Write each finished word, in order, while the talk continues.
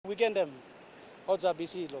weekend them. Oja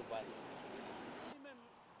busy log by.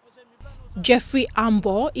 Jeffrey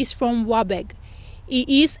Ambo is from Wabeg.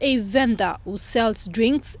 He is a vendor who sells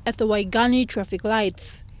drinks at the Waigani traffic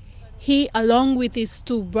lights. He, along with his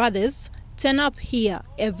two brothers, turn up here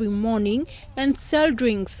every morning and sell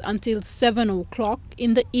drinks until 7 o'clock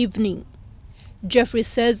in the evening. Jeffrey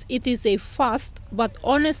says it is a fast but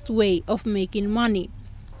honest way of making money.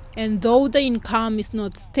 And though the income is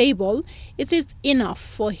not stable, it is enough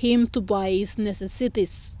for him to buy his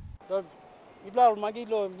necessities. Mibla magi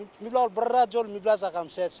lo mibla berra jol mibla sa kam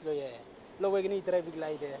sets lo ye lo wegni traffic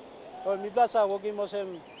light de or mibla sa wogi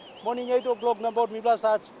mosem morning 8 o'clock number mibla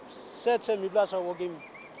sa sets mibla sa wogi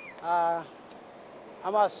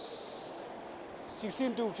amas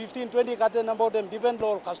 16 to 15 20 kate number them depend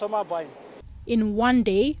lo customer buying. In one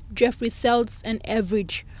day, Jeffrey sells an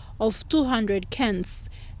average of 200 cans,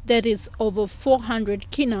 that is over 400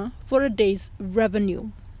 kina for a day's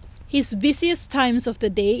revenue. His busiest times of the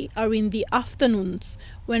day are in the afternoons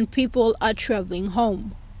when people are traveling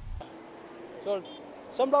home. So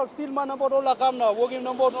somehow still man number ola kam na working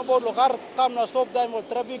number lo car kam na stop time or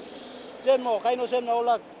traffic jam mo kaino sem na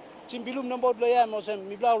ola chimbilum number lo ya mo sem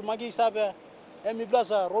mibla magi sabe e mibla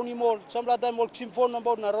sa roni mol somehow time mo chim phone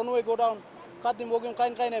number na runway go down katim working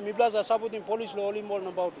kain mibla sa sabutin police lo oli mol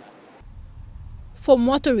number. For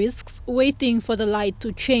motorists waiting for the light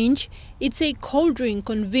to change, it's a cold drink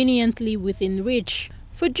conveniently within reach.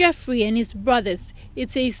 For Jeffrey and his brothers,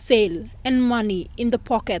 it's a sale and money in the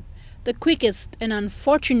pocket, the quickest and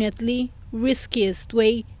unfortunately riskiest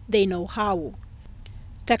way they know how.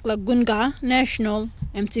 Theckla Gunga, National,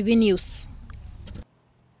 EMTV News.